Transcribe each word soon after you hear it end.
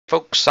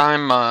Folks,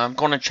 I'm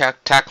going to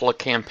tackle a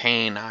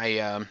campaign.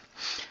 I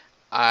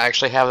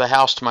actually have the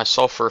house to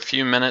myself for a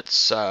few minutes,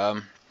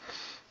 so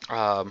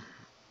I'm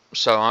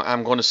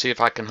going to see if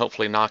I can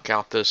hopefully knock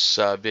out this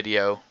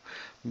video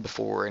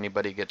before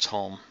anybody gets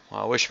home.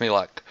 Wish me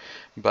luck.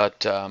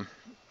 But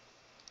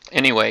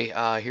anyway,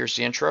 here's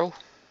the intro.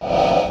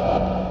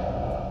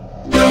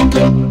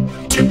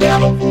 Welcome to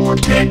Battle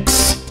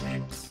Vortex.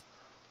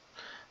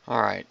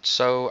 Alright,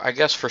 so I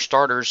guess for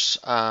starters,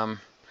 I'm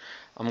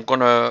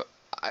gonna,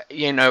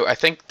 I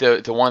think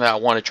the one that I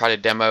want to try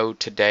to demo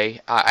today,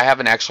 I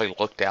haven't actually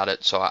looked at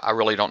it, so I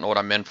really don't know what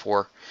I'm in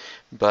for.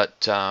 But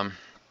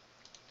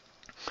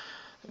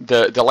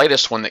the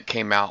latest one that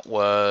came out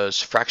was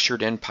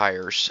Fractured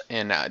Empires,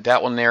 and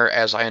that one there,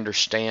 as I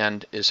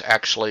understand, is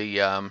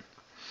actually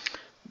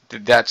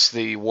that's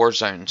the war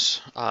zones.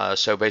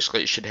 So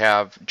basically, it should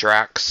have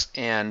Drax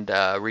and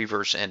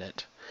Reavers in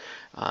it.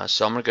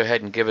 So I'm going to go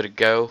ahead and give it a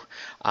go.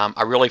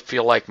 I really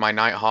feel like my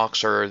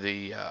Nighthawks are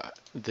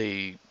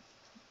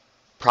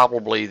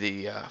probably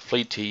the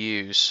fleet to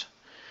use,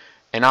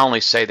 and I only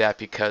say that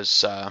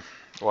because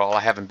well, I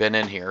haven't been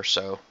in here,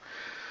 so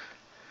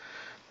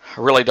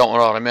I really don't know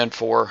what I'm in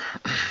for.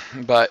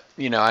 But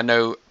I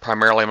know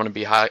primarily I'm going to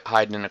be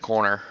hiding in a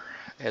corner,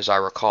 as I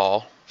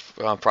recall.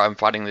 I'm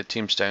fighting the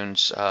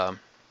Tombstones,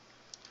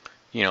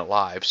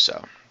 live.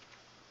 So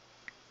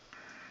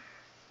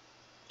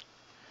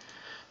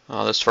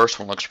this first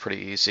one looks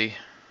pretty easy.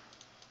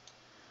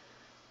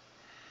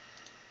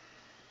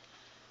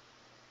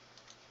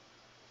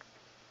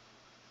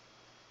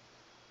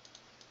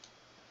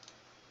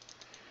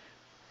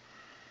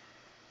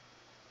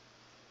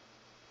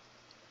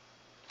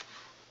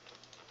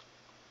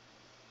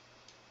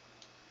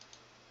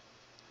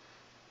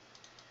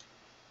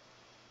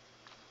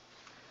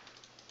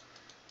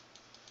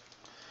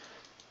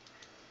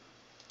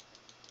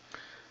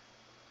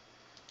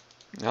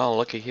 Oh,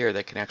 looky here,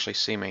 they can actually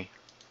see me.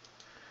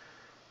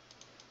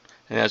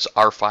 And that's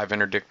R5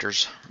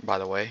 interdictors, by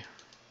the way.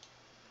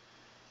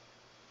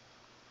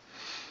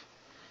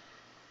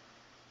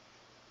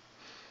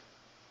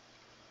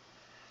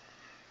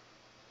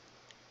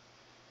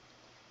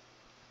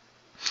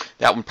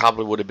 That one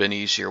probably would have been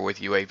easier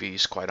with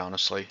UAVs, quite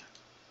honestly.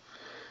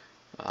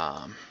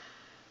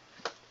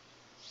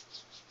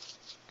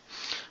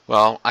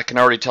 Well, I can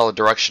already tell the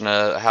direction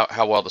of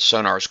how well the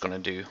sonar is going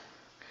to do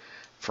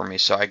for me.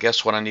 So I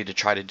guess what I need to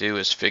try to do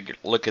is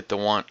look at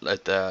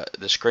the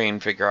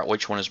screen, figure out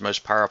which one is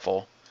most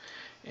powerful,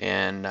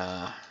 and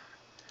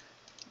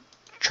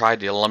try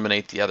to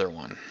eliminate the other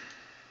one.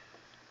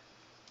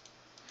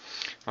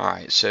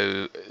 Alright,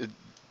 so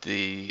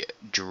the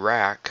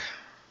Drac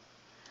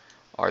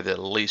are the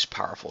least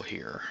powerful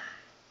here.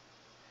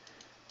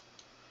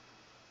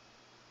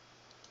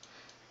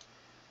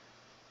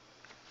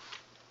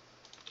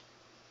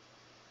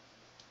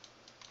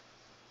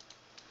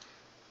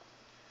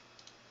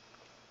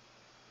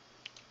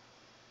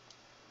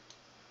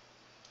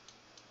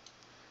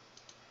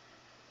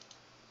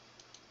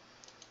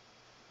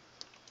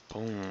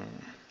 Boom.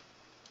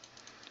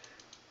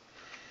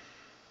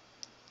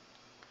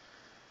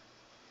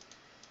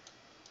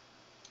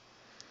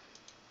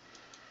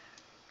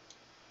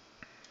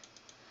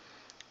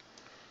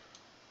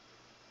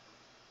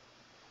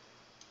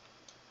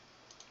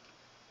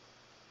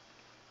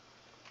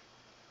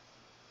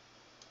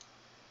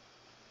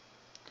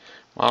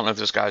 Well, I don't know if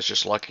this guy's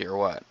just lucky or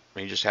what.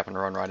 He just happened to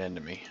run right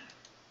into me.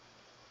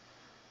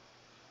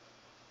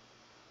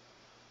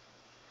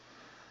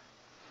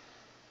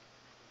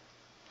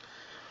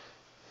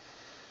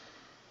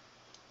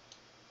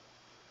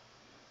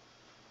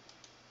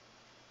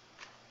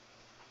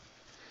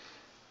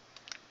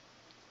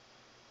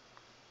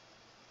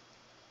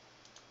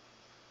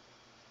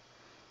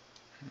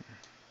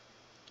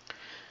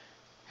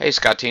 Hey,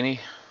 Scottini.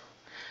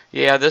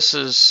 Yeah, this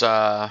is,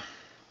 I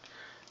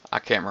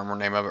can't remember the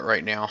name of it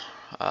right now.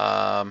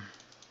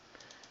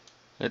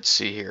 Let's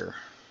see here.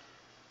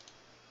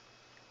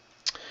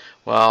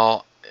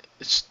 Well,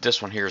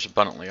 this one here is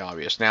abundantly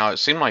obvious. Now, it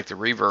seemed like the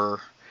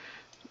Reaver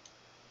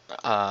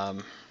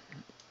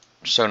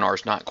sonar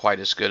is not quite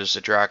as good as the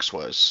Drax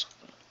was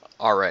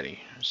already.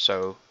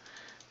 So,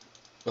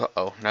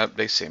 uh-oh, nope,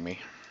 they see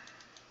me.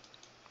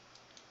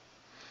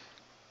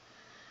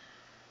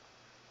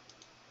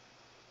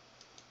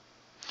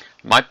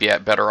 Might be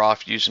better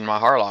off using my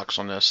Harlocks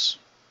on this.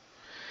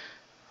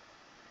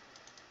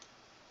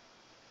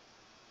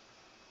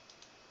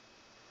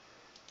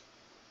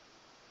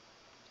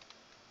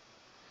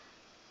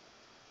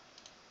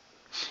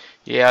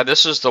 Yeah,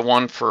 this is the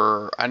one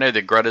for, I know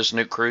the Greta's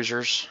nuke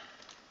cruisers.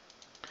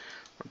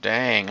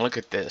 Dang, look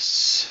at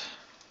this.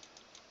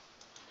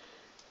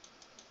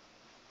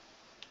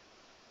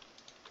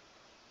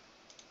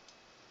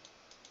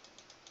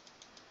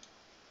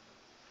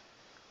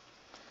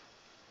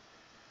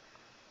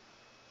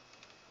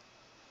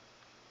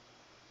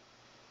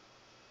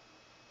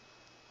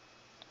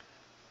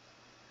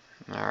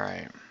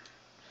 Alright.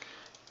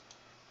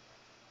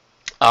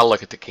 I'll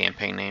look at the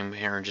campaign name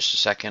here in just a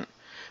second.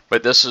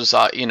 But this is,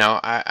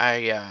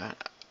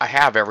 I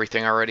have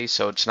everything already,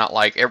 so it's not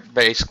like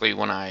basically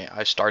when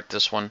I start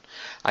this one,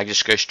 I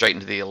just go straight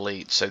into the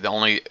elite. So the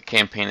only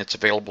campaign that's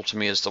available to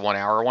me is the 1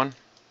 hour one,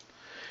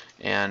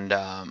 and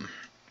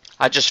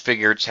I just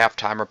figure it's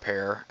half-time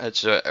repair.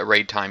 It's a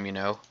raid time, you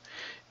know,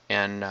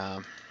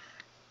 and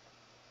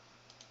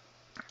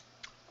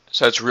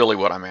so it's really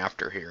what I'm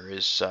after here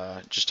is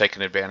just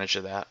taking advantage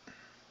of that.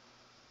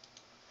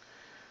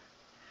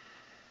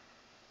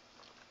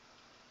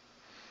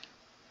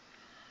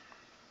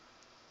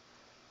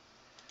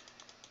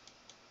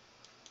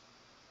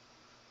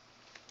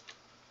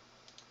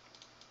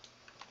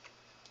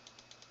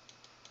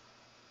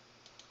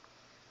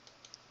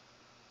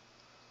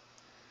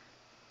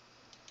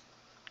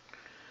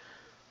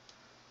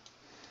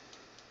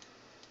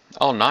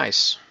 Oh,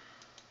 nice.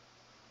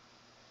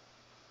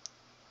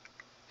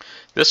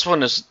 This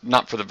one is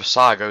not for the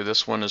Visago.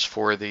 This one is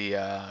for the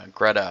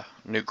Greta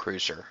nuke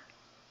cruiser.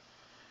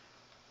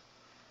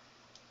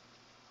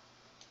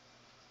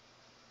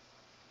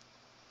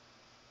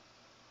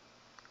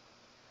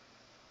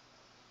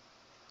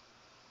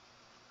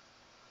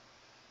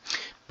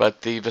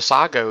 But the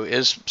Visago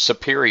is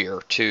superior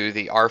to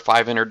the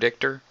R5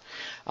 interdictor.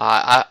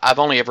 I've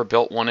only ever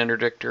built one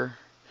interdictor,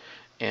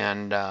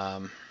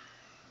 and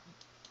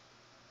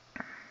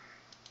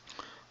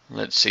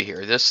let's see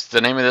here.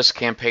 The name of this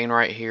campaign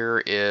right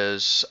here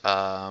is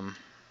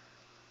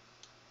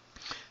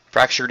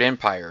Fractured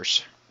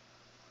Empires,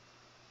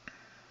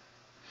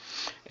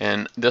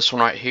 and this one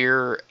right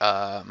here.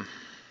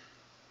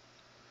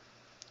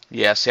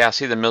 Yeah, see, I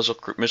see the missile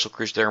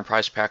cruise there in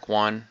Price Pack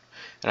 1,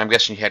 and I'm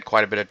guessing you had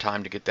quite a bit of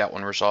time to get that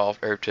one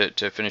resolved, or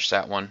to finish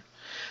that one.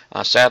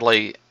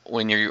 Sadly,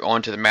 when you're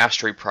on to the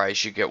Mastery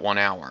Price, you get 1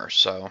 hour,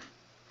 so.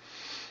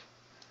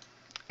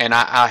 And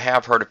I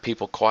have heard of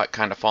people quite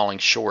kind of falling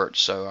short,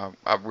 so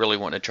I really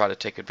want to try to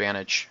take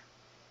advantage.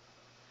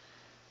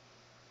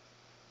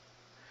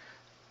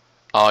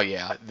 Oh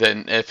yeah,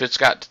 then if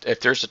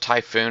there's a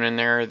Typhoon in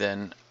there,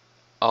 then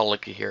oh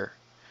looky here.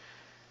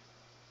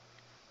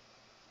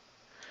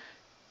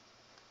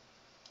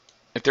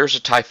 If there's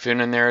a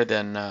Typhoon in there,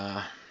 then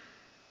let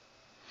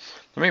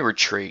me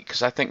retreat,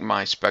 because I think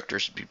my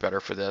Spectres would be better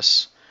for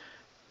this.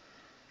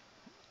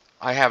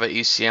 I have an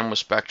ECM with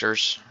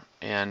Spectres,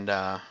 and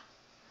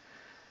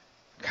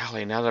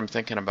golly, now that I'm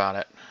thinking about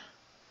it,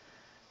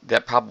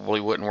 that probably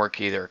wouldn't work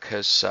either,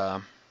 because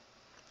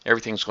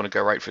everything's going to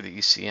go right for the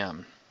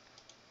ECM.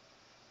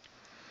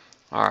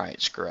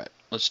 Alright, screw it.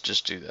 Let's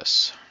just do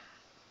this.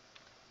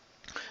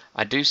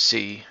 I do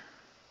see,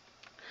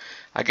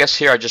 I guess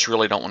here I just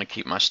really don't want to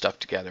keep my stuff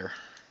together.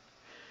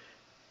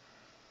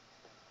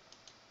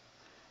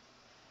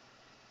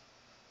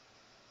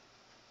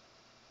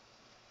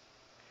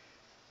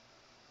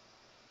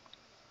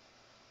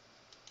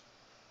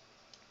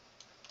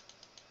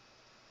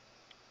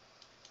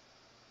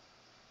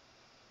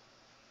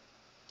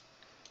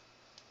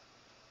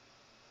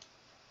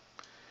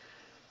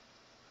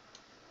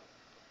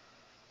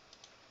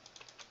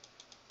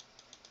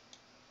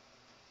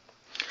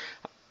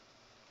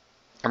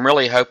 I'm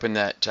really hoping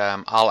that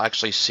I'll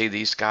actually see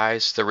these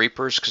guys, the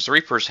Reapers, because the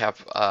Reapers have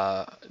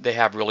they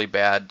have really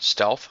bad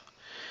stealth,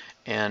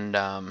 and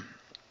I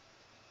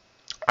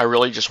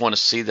really just want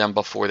to see them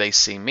before they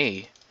see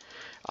me.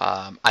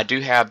 I do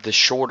have the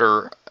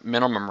shorter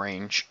minimum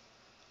range,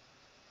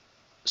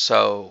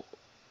 so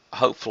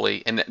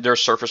hopefully, and there are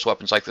surface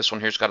weapons like this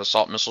one here's got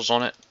assault missiles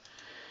on it.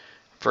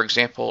 For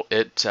example,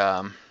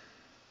 they'll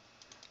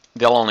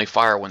only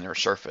fire when they're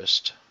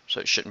surfaced, so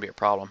it shouldn't be a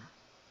problem.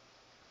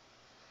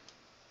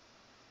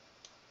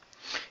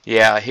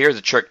 Yeah, here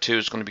the trick too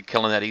is going to be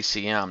killing that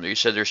ECM. You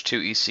said there's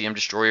 2 ECM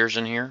destroyers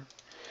in here,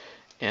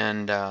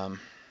 and I'm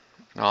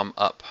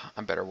up.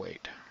 I better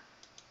wait.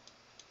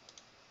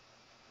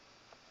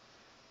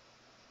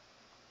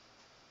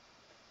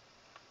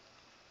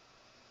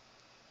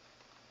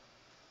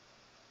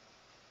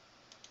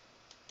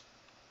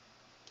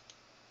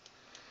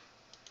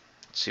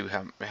 Let's see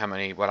how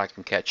many what I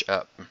can catch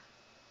up.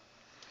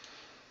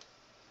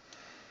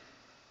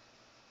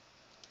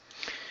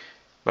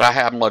 But I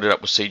have them loaded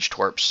up with siege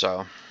torps,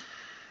 so.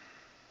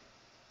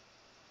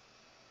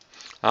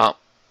 Oh,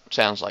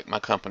 sounds like my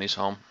company's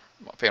home.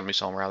 My family's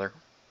home, rather.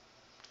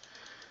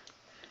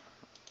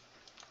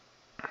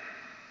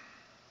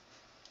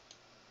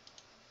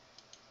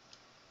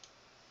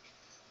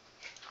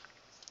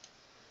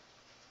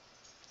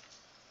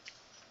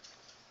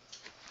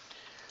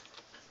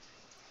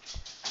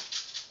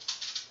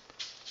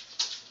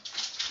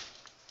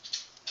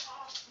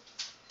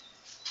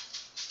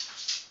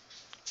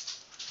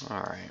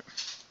 Alright.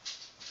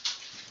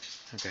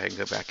 Go ahead and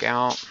go back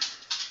out.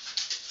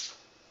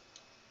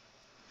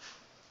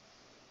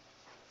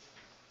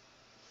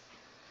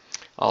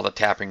 All the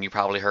tapping you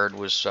probably heard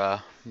was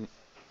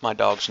my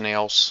dog's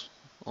nails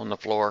on the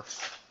floor.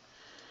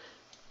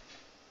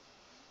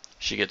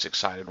 She gets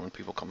excited when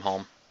people come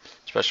home,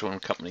 especially when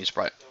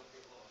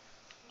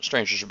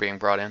strangers are being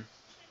brought in.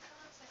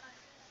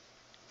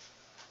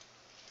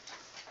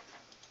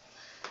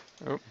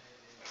 Oh.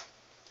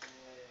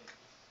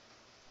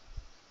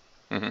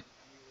 Mm-hmm.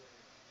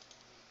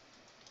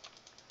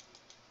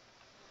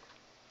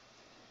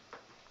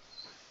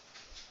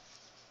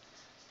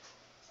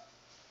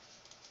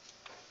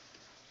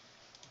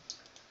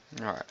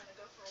 All right.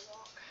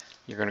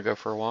 You're gonna go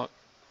for a walk?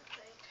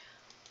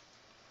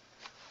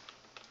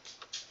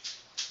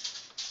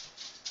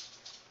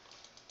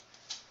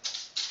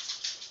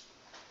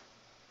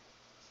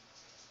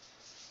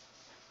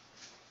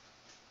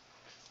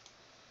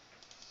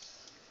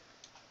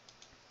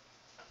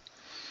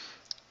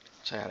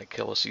 So how to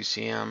kill a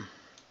CCM.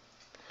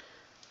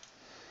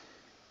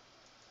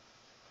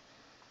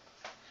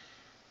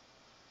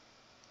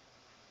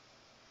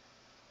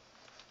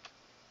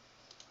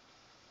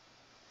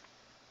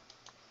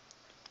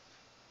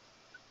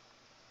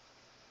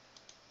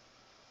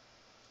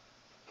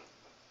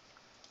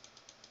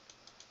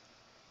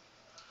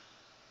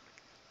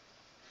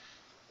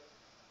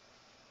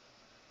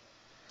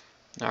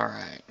 All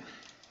right.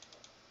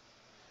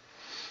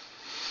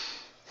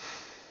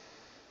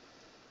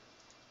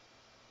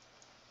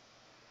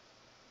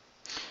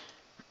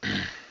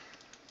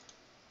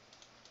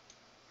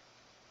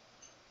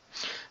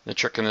 The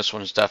trick in this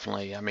one is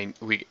definitely, I mean,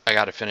 I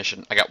got to finish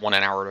it. I got 1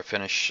 hour to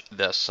finish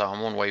this, so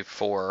I'm on wave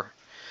 4.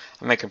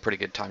 I'm making pretty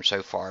good time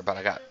so far, but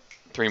I got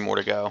 3 more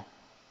to go.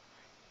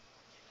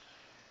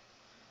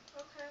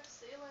 Okay,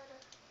 see you later.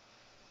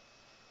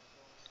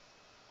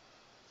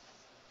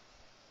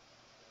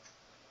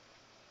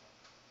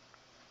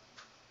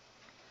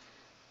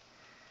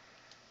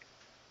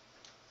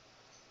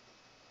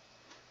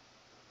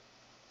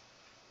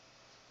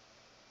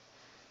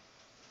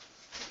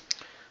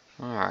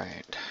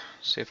 Alright,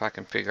 see if I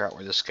can figure out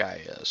where this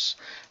guy is.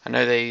 I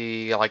know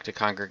they like to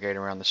congregate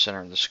around the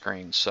center of the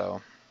screen,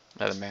 so,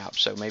 of the map,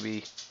 so maybe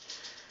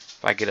if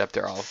I get up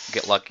there I'll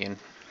get lucky and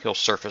he'll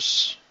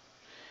surface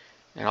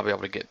and I'll be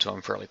able to get to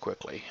him fairly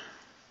quickly.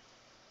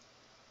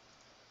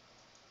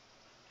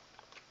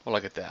 Well,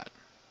 look at that.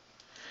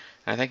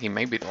 I think he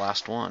may be the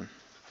last one.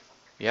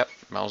 Yep,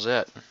 that was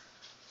it.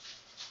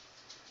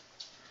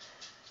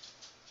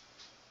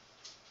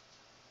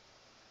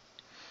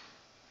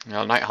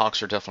 Now,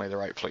 Nighthawks are definitely the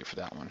right fleet for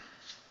that one.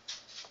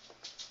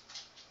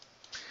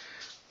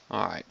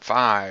 Alright,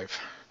 5.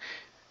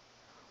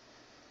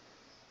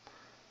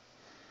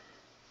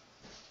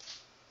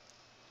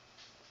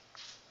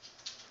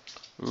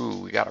 Ooh,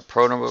 we got a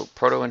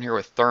proto in here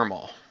with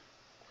thermal.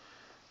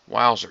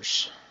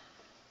 Wowzers.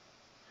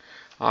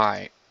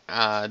 Alright,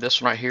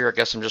 this one right here, I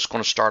guess I'm just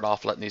going to start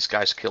off letting these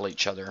guys kill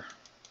each other.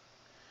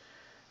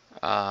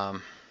 I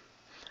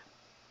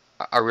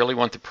really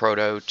want the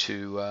proto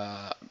to,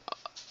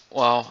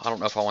 well, I don't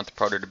know if I want the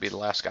proto to be the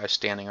last guy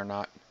standing or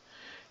not.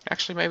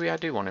 Actually, maybe I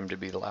do want him to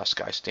be the last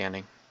guy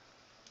standing.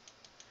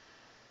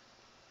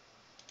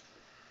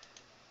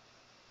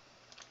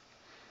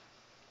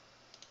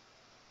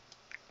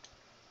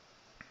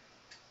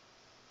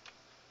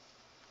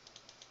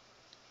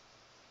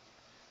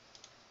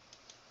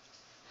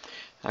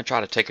 I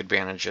try to take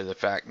advantage of the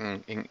fact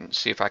and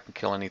see if I can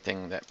kill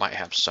anything that might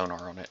have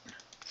sonar on it.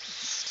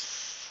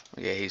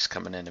 Yeah, he's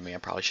coming into me. I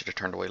probably should have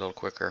turned away a little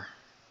quicker.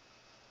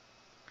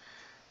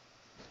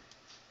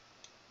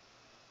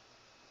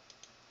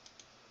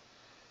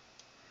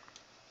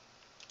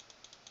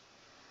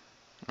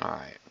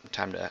 Alright,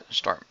 time to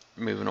start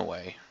moving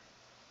away.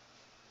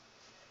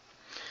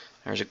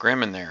 There's a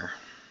Grim in there.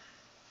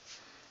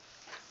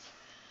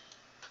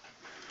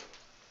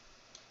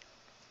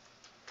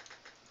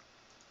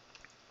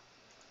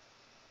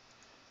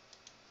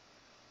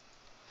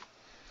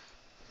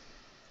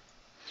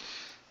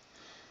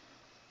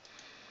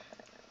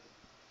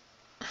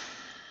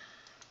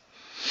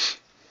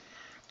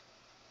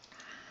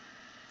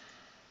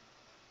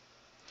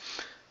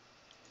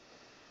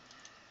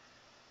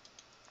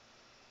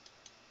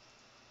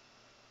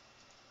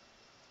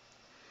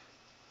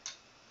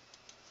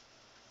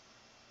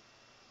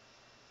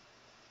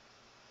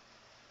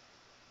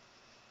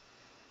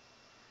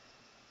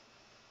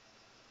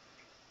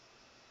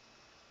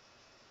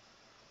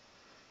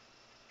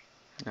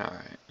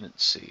 Alright,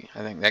 let's see. I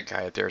think that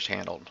guy up there is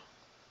handled.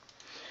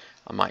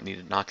 I might need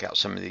to knock out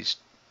some of these.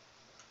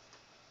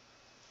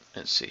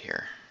 Let's see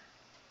here.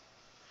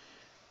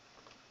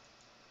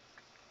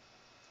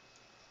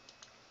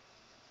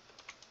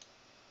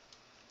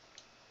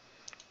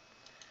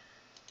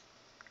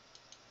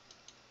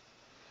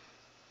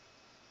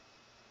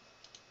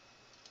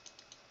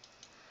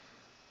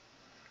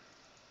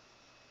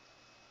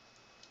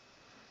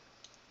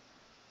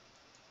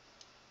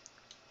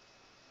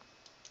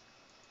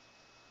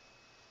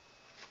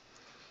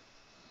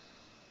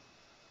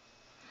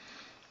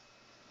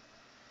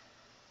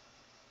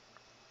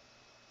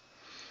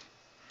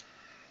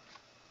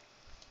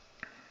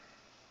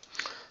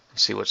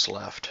 Let's see what's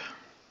left.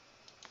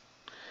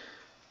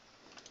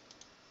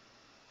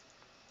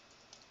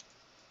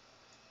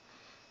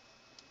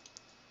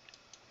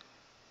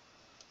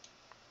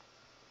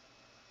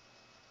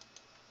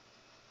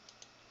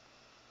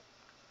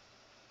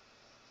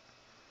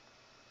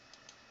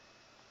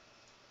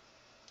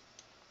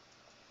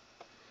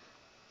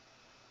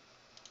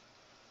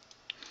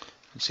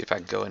 Let's see if I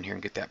can go in here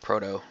and get that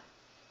proto.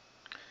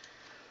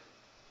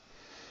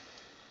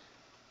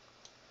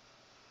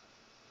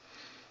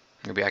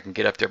 Maybe I can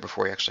get up there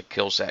before he actually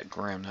kills that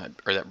Grim,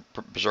 or that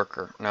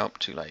Berserker. Nope,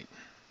 too late.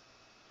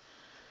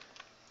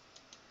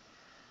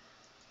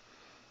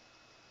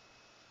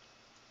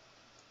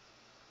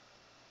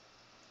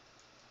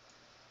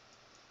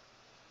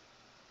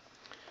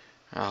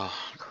 Oh,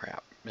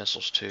 crap.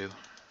 Missiles, too.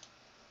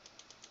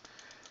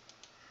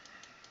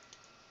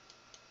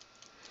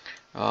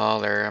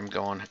 Oh, there I'm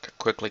going.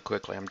 Quickly,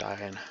 I'm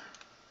dying.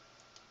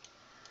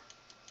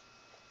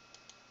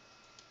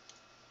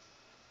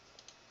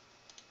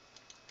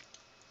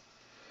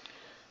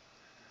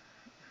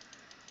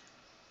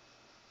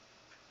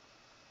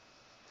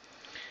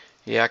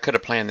 Yeah, I could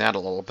have planned that a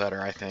little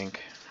better, I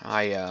think.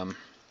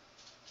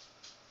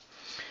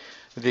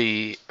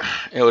 It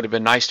would have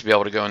been nice to be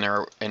able to go in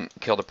there and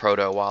kill the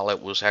Proto while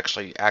it was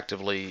actually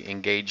actively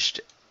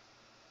engaged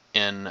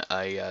in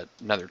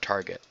another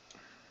target.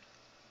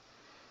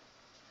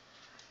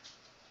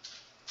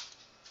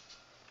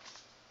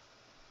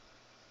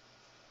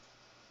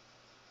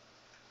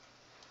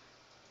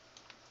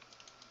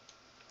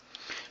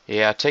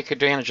 Yeah, take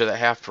advantage of that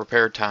half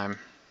repair time.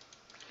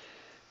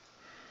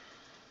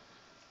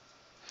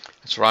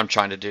 That's what I'm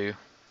trying to do.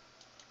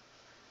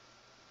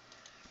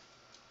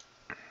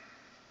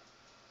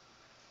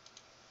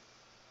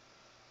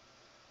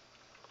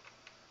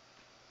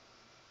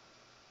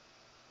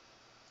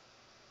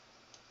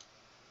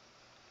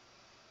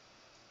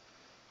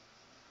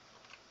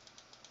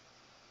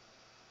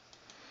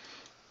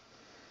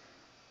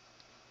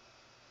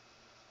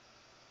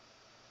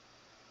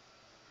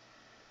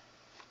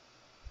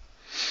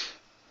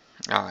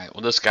 Alright,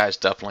 well this guy's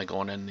definitely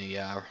going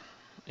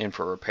in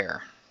for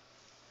repair.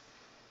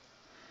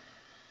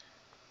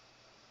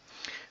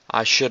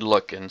 I should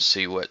look and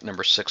see what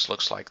number 6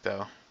 looks like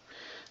though.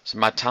 So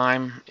my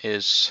time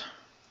is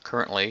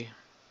currently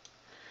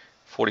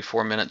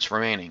 44 minutes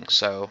remaining,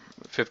 so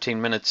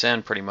 15 minutes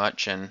in pretty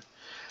much, and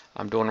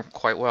I'm doing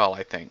quite well,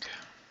 I think.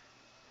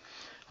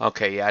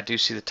 Okay, yeah, I do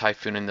see the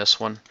Typhoon in this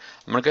one.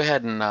 I'm going to go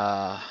ahead and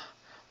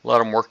let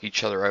them work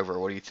each other over.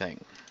 What do you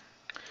think?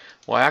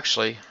 Well,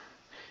 actually,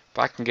 if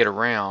I can get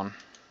around,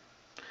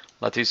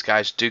 let these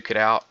guys duke it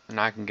out, and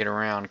I can get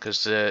around,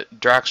 because the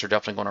Drax are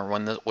definitely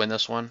going to win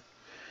this one.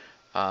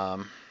 Let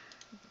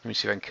me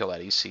see if I can kill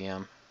that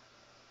ECM.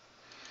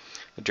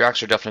 The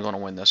Drax are definitely going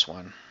to win this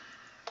one.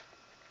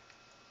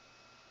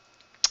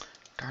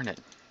 Darn it.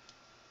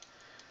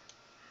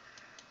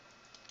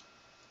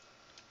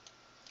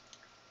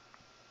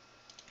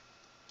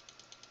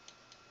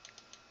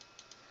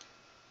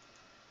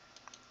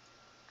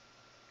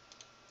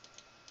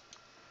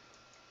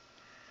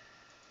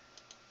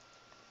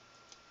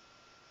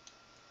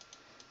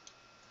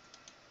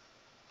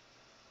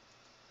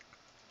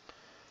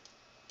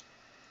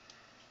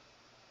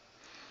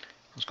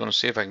 I was going to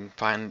see if I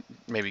can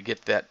maybe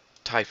get that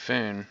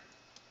Typhoon.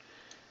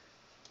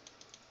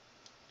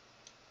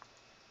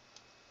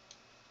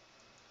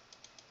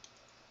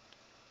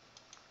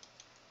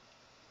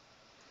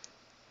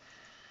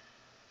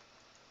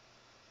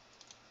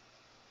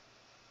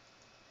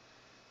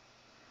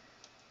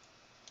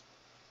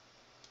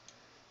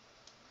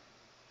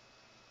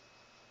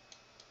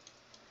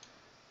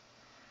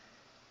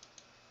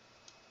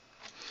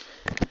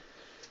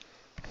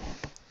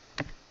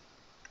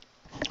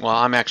 Well,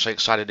 I'm actually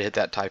excited to hit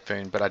that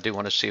Typhoon, but I do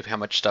want to see how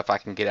much stuff I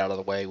can get out of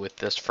the way with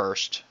this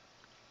first.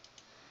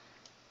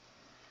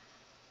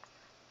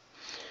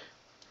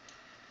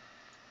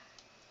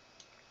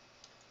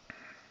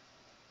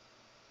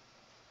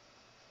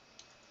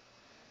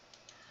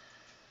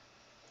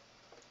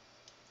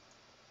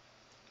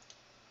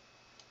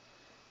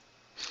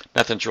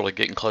 Nothing's really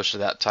getting close to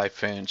that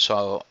Typhoon,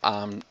 so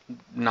I'm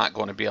not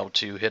going to be able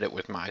to hit it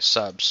with my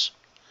subs.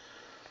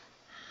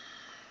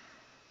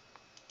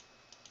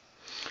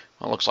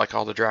 Well, it looks like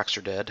all the Drax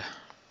are dead.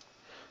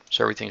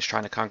 So everything's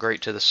trying to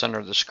congregate to the center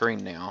of the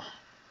screen now.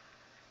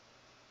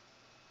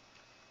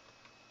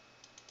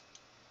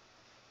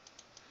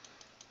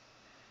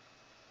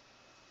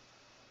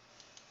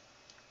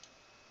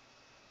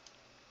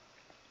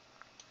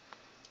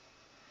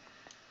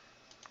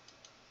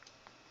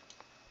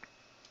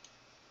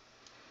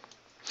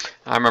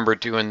 I remember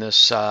doing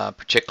this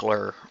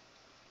particular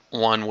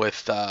one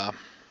with,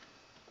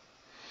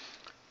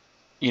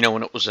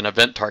 when it was an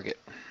event target.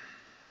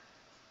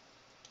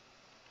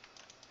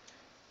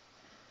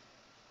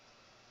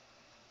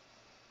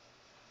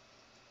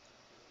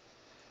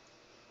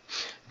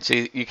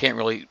 See, you can't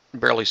really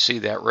barely see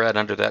that red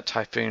under that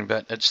Typhoon,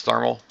 but it's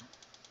thermal.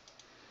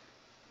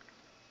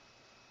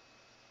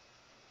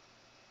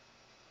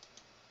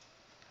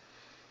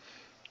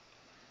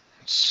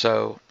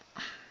 So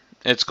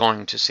it's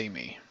going to see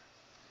me.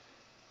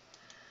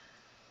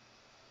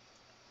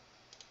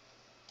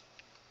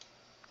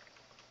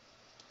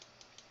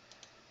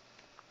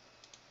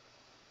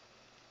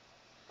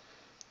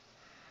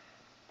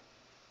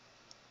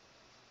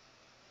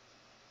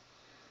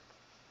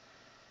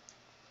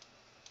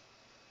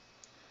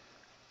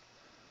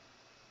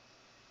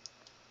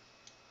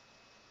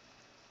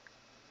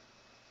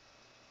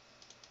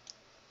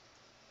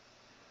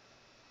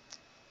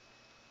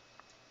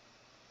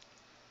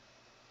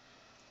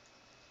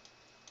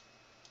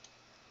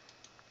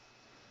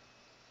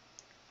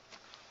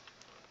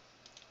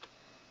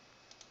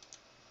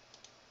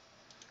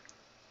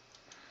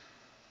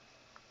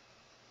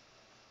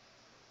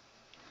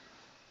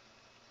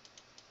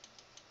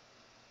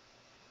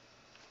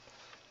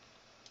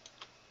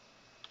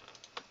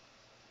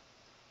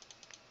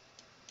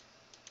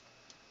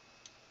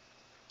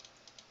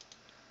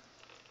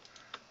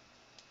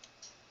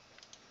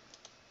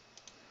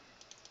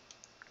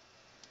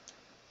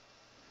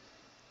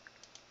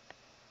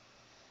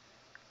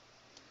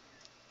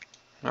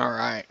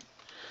 Alright.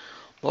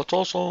 That's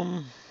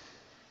awesome.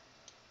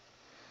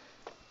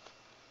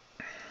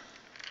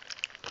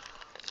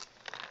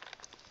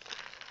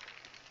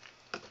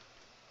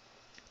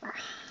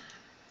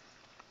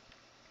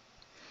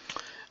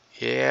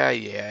 Yeah.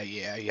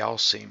 Y'all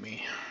see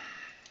me.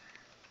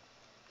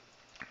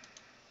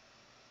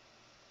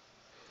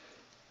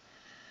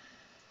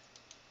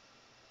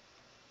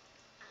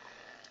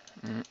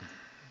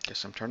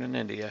 Guess I'm turning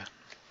India.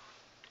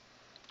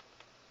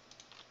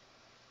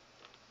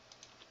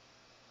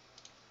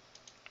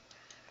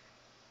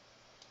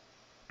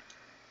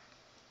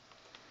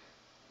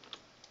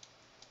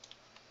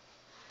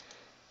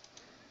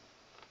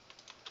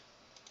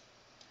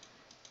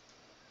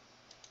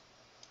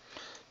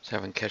 Let's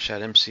have him catch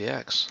that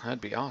MCX.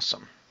 That'd be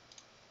awesome.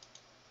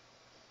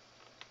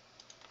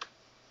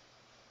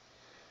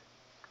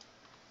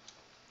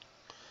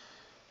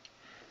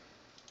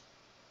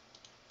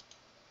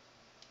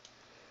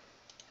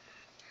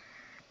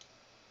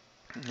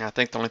 I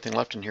think the only thing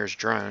left in here is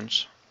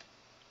drones.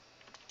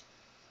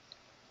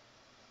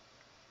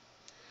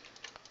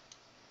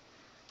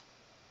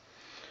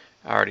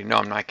 I already know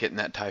I'm not getting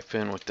that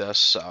Typhoon with this,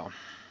 so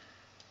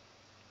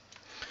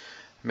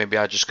maybe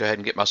I'll just go ahead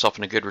and get myself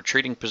in a good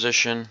retreating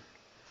position,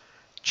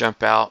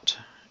 jump out,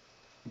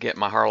 get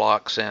my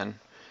Harlocks in,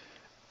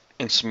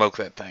 and smoke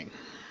that thing.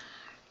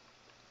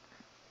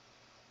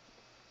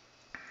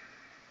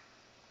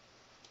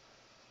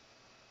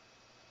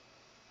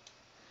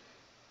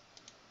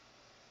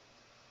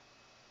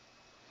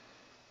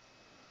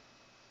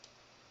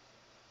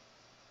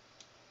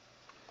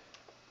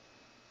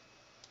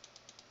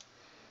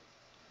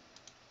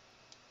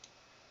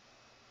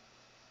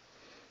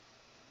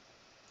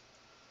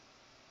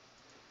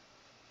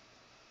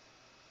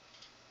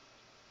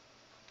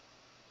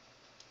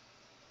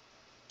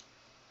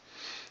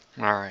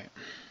 Alright.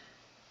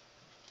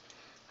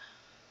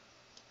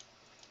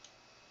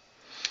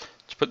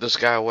 Let's put this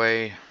guy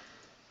away,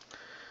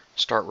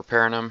 start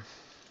repairing him,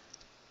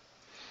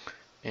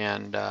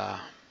 and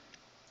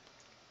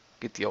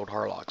get the old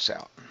Harlocks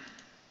out.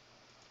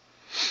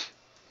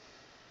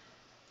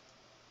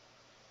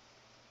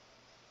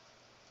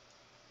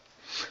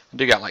 I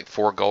do got like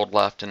 4 gold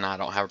left, and I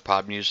don't have a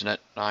problem using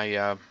it.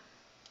 I'm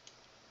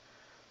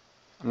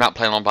not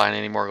planning on buying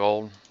any more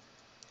gold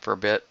for a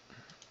bit,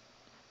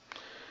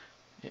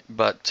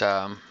 but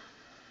I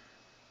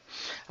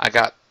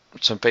got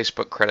some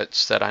Facebook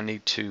credits that I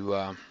need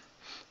to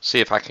see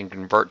if I can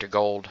convert to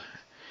gold,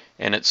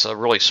 and it's a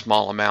really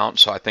small amount,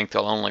 so I think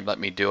they'll only let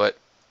me do it,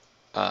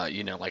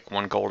 you know, like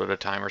 1 gold at a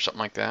time or something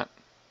like that.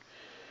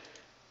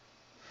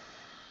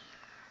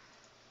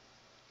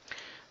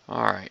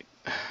 Alright.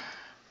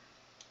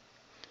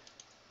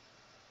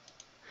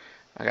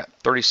 I got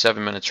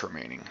 37 minutes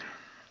remaining.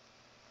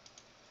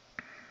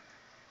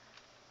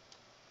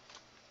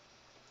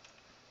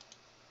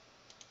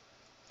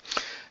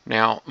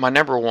 Now, my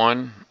number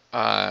 1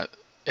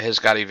 has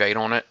got evade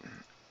on it,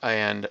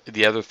 and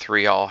the other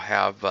 3 all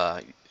have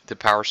the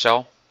power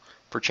cell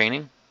for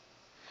chaining.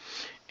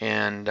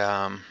 And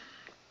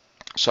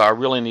so I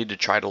really need to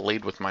try to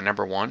lead with my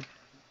number 1.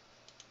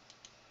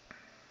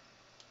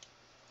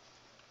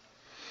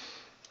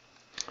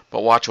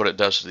 But watch what it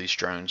does to these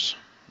drones.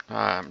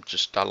 I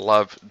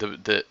love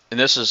and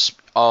this is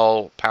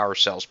all power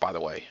cells, by the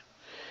way.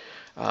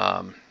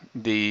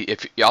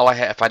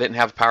 If I didn't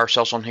have power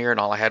cells on here and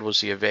all I had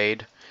was the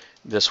evade,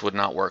 this would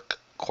not work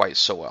quite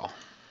so well.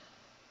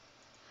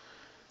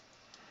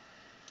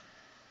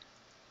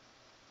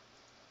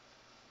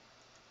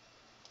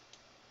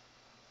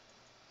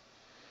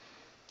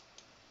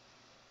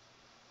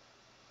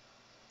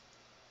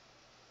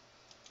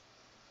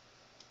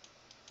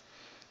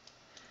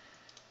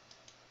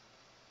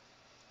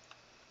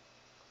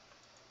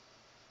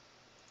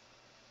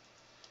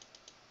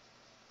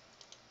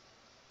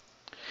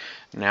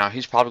 Now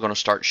he's probably going to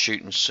start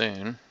shooting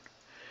soon.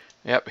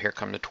 Yep, here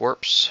come the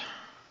twerps.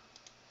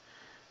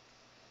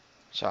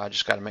 So I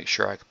just got to make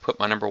sure I put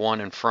my number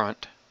 1 in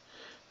front.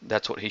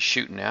 That's what he's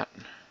shooting at.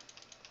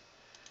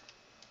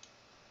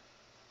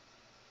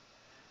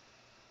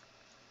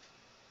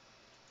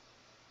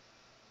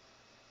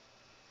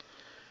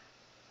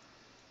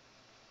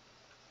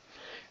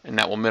 And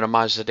that will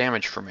minimize the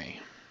damage for me.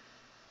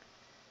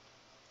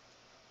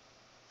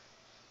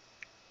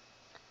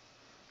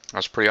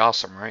 That's pretty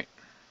awesome, right?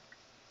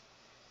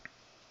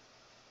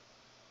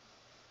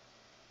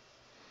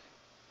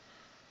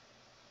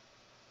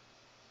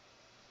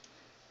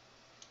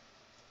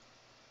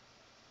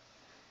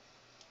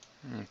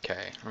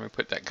 Okay, let me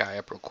put that guy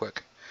up real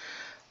quick.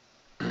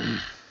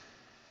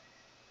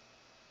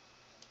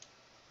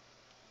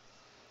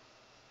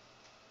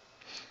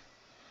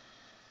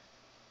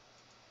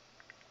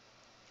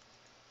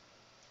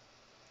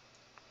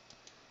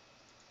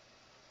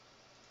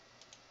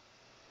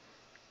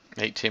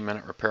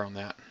 18-minute repair on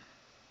that.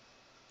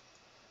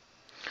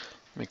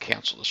 Let me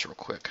cancel this real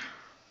quick.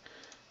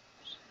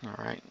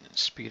 Alright,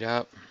 speed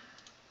up. I'm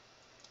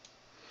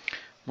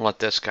gonna let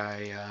this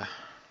guy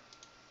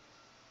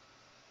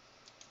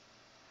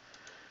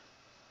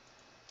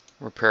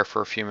repair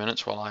for a few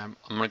minutes while I'm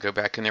going to go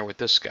back in there with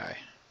this guy.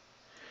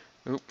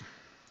 Oop.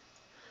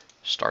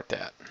 Start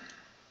that.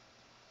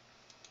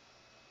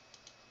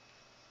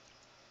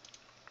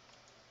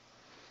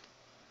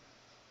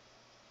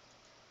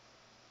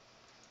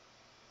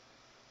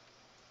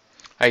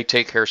 Hey,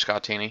 take care,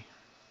 Scottini.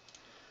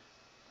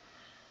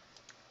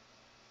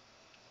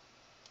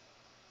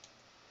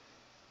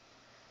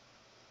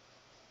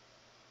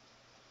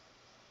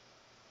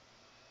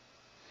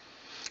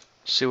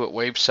 See what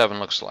wave 7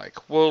 looks like.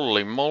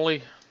 Holy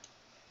moly.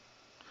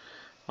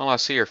 All I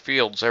see are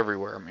fields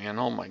everywhere, man.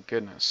 Oh my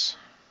goodness.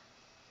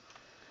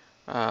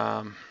 2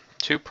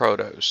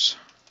 protos.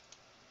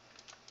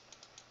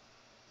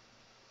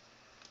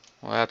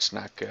 Well, that's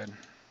not good.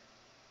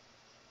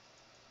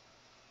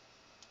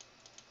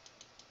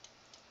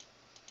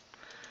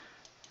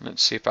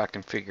 Let's see if I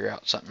can figure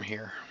out something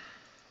here.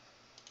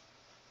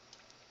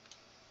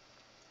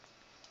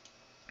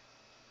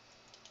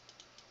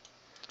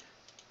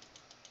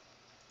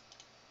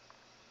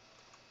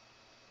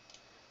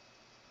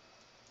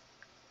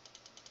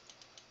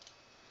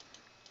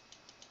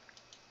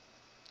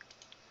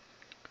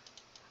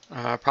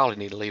 I probably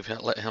need to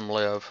let him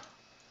live.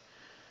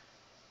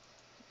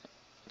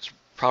 It's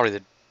probably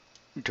the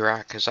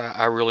Drac, because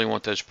I really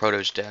want those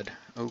protos dead.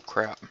 Oh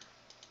crap.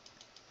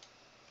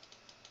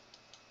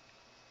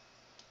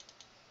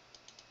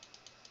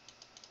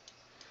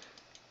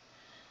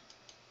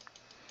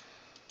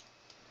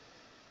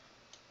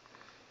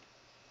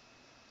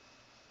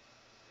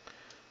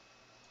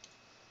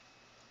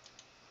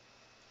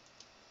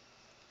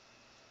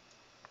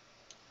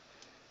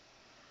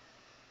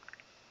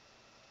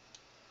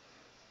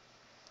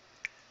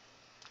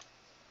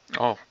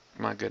 Oh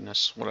my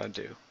goodness, what did I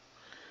do?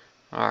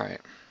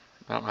 Alright,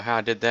 I don't know how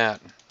I did that.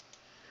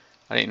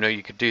 I didn't know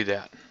you could do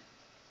that.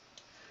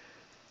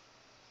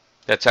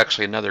 That's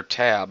actually another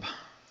tab.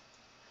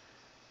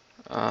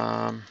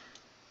 Oh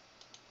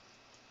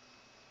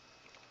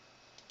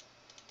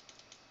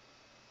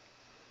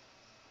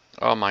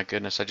my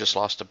goodness, I just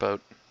lost a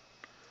boat.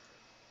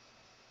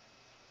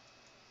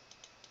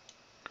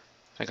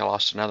 I think I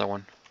lost another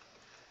one.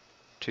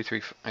 2,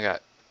 3, I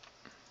got.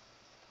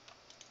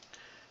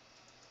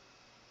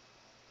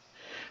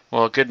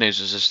 Well, good news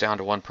is it's down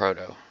to 1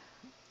 proto.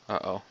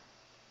 Uh-oh.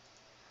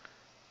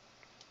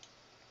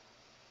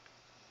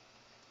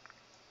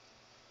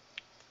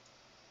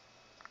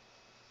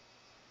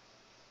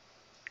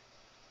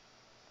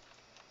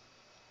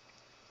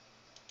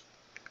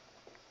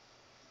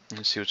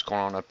 Let's see what's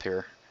going on up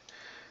here.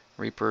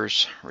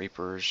 Reapers,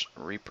 Reapers,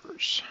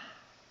 Reapers.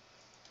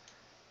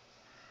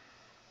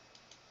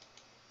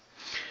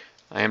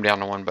 I am down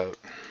to 1 boat.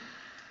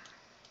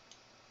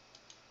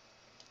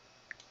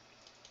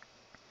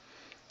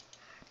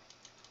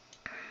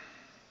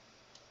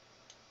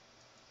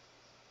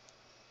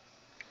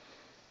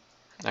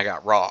 I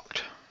got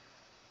rocked.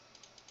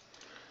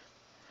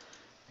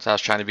 So I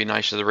was trying to be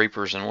nice to the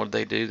Reapers, and what did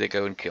they do? They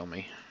go and kill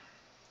me.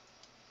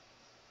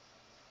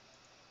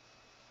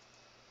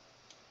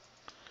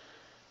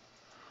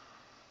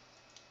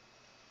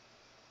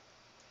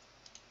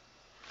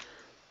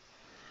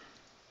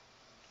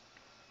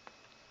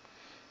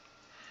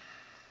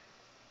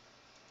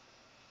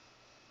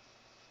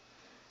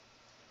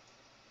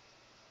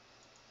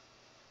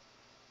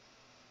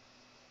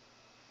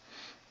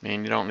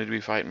 Man, you don't need to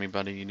be fighting me,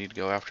 buddy. You need to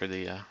go after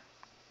the,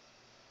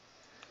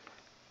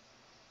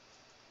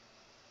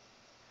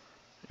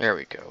 There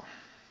we go.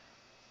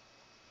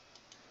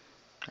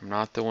 I'm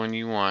not the one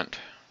you want.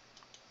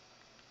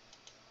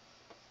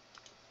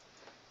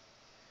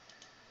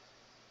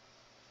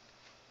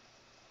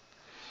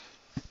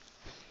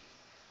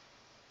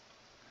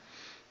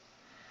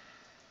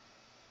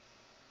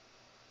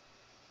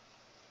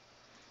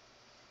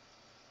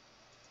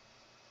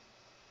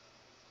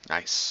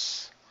 Nice.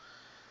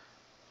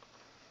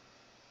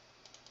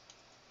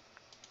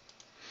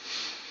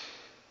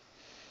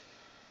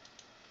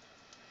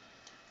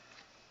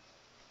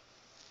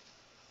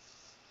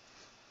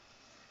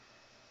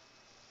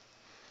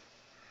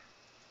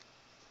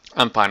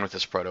 I'm fine with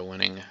this proto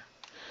winning.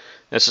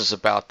 This is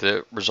about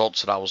the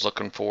results that I was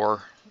looking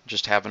for.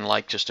 Just having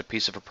like just a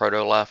piece of a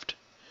proto left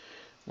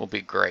will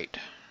be great.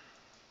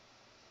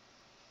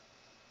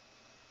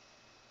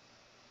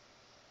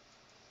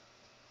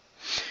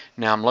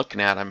 Now I'm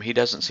looking at him. He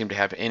doesn't seem to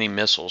have any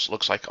missiles.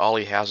 Looks like all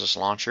he has is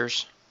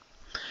launchers,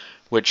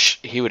 which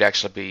he would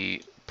actually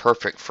be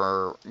perfect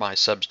for my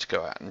subs to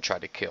go out and try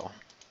to kill.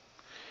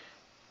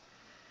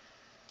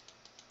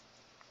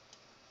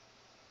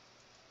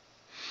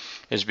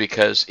 Is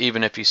because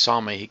even if he saw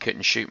me, he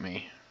couldn't shoot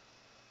me.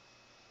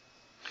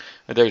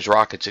 Those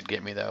rockets would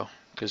get me though,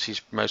 because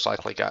he's most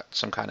likely got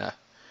some kind of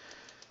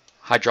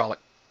hydraulic.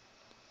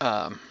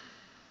 Can't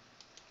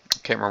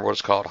remember what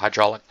it's called.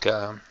 Hydraulic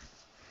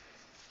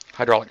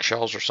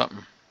shells or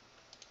something.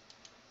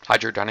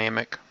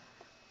 Hydrodynamic.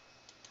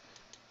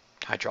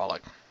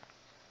 Hydraulic.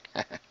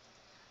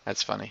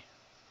 That's funny.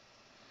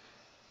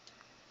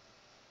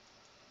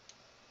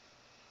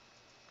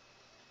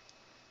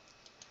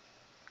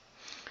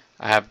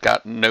 I have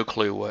got no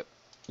clue what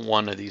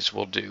one of these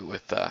will do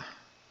with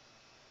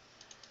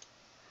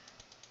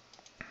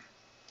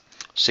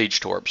siege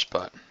torps,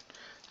 but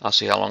I'll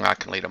see how long I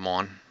can lead them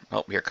on.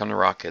 Oh, here come the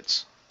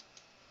rockets.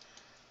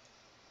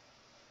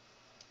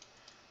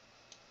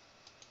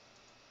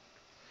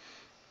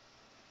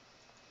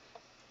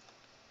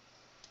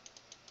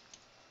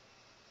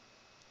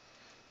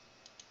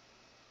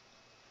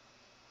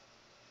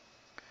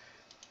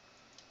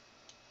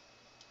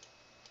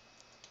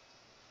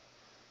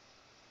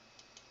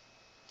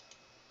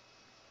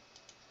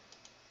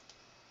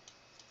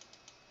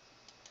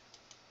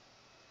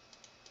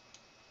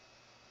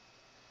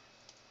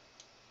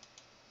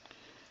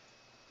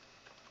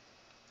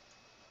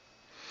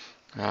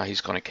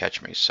 He's going to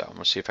catch me, so I'm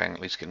going to see if I can at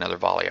least get another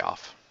volley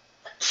off.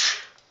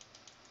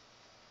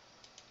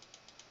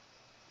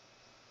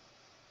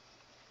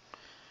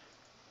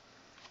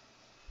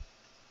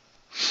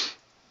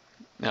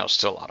 That was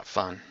still a lot of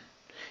fun.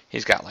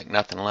 He's got like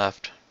nothing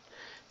left.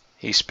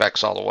 He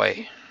specs all the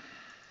way.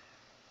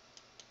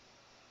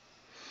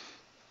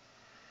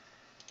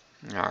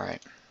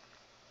 Alright.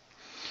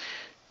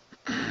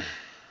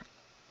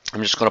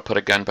 I'm just going to put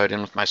a gunboat in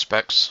with my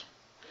specs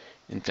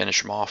and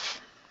finish them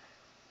off.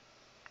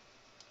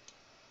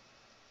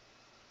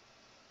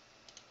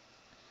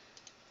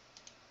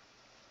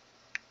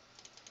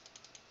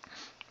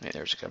 Hey,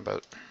 there's a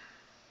gunboat.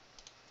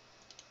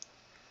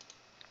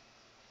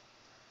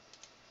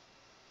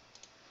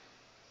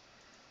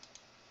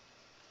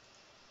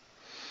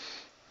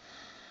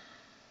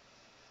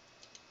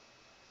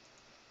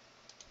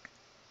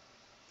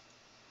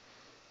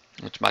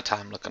 What's my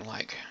time looking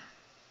like?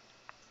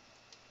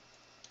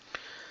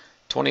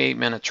 28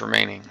 minutes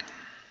remaining.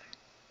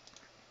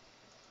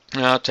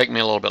 It'll take me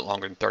a little bit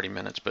longer than 30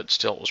 minutes, but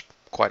still it was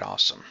quite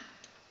awesome.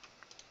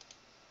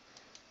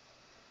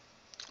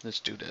 Let's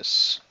do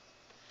this.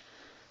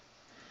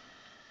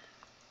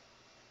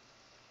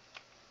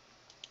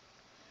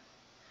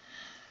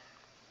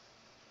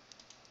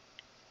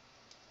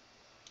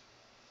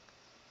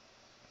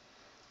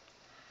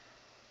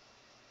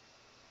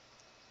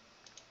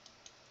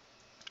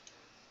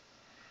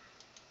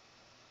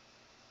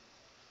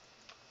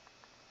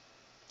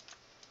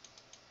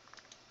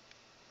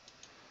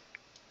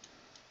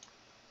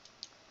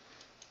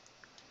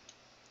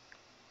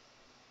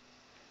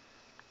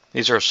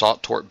 These are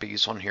assault torp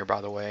Bs on here,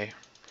 by the way.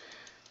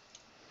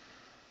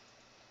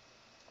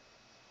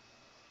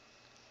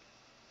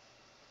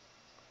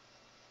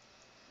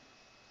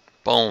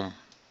 Boom.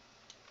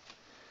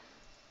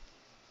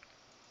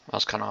 That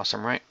was kind of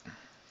awesome, right?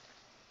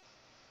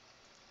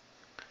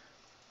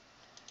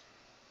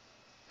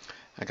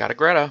 I got a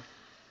Greta.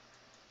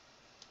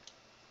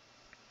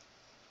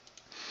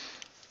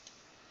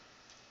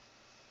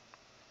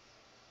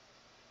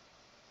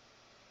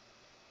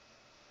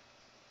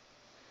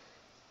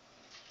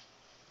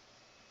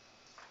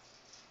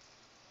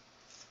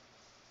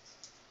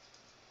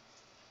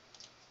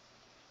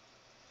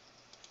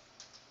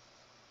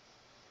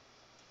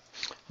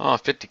 Oh,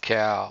 50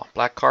 cal.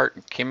 Blackheart,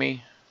 and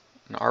Kimmy,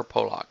 and R.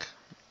 Pollock.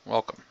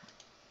 Welcome.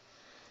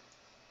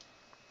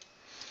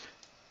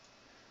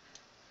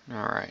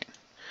 Alright.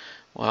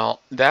 Well,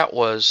 that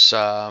was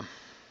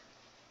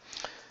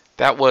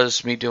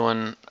me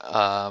doing,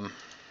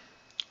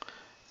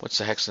 what's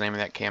the heck's the name of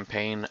that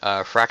campaign?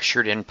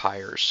 Fractured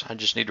Empires. I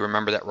just need to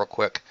remember that real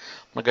quick.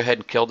 I'm going to go ahead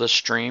and kill this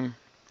stream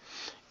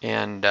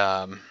and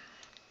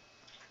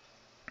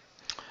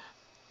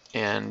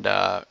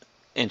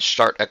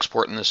start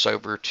exporting this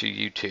over to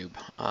YouTube.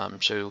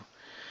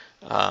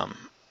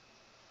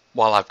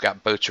 While I've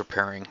got boats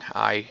repairing,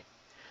 I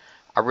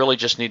really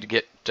just need to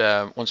get,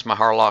 once my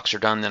Harlocks are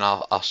done, then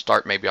I'll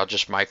start, maybe I'll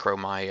just micro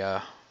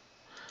my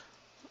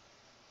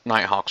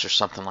Nighthawks or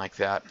something like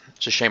that.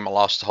 It's a shame I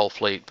lost the whole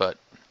fleet, but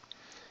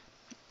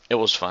it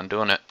was fun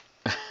doing it.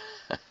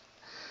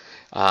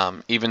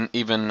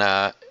 Even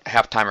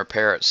half-time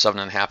repair at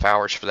 7.5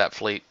 hours for that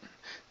fleet.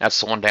 That's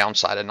the one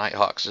downside of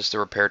Nighthawks, is the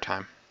repair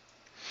time.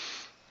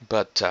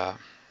 But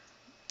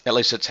at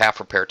least it's half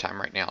repair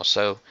time right now.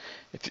 So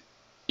if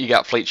you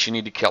got fleets you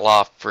need to kill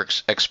off for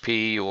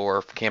XP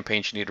or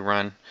campaigns you need to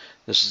run,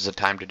 this is the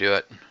time to do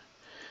it.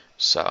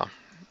 So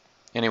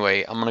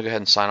anyway, I'm going to go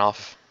ahead and sign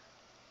off.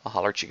 I'll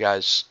holler at you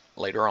guys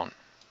later on.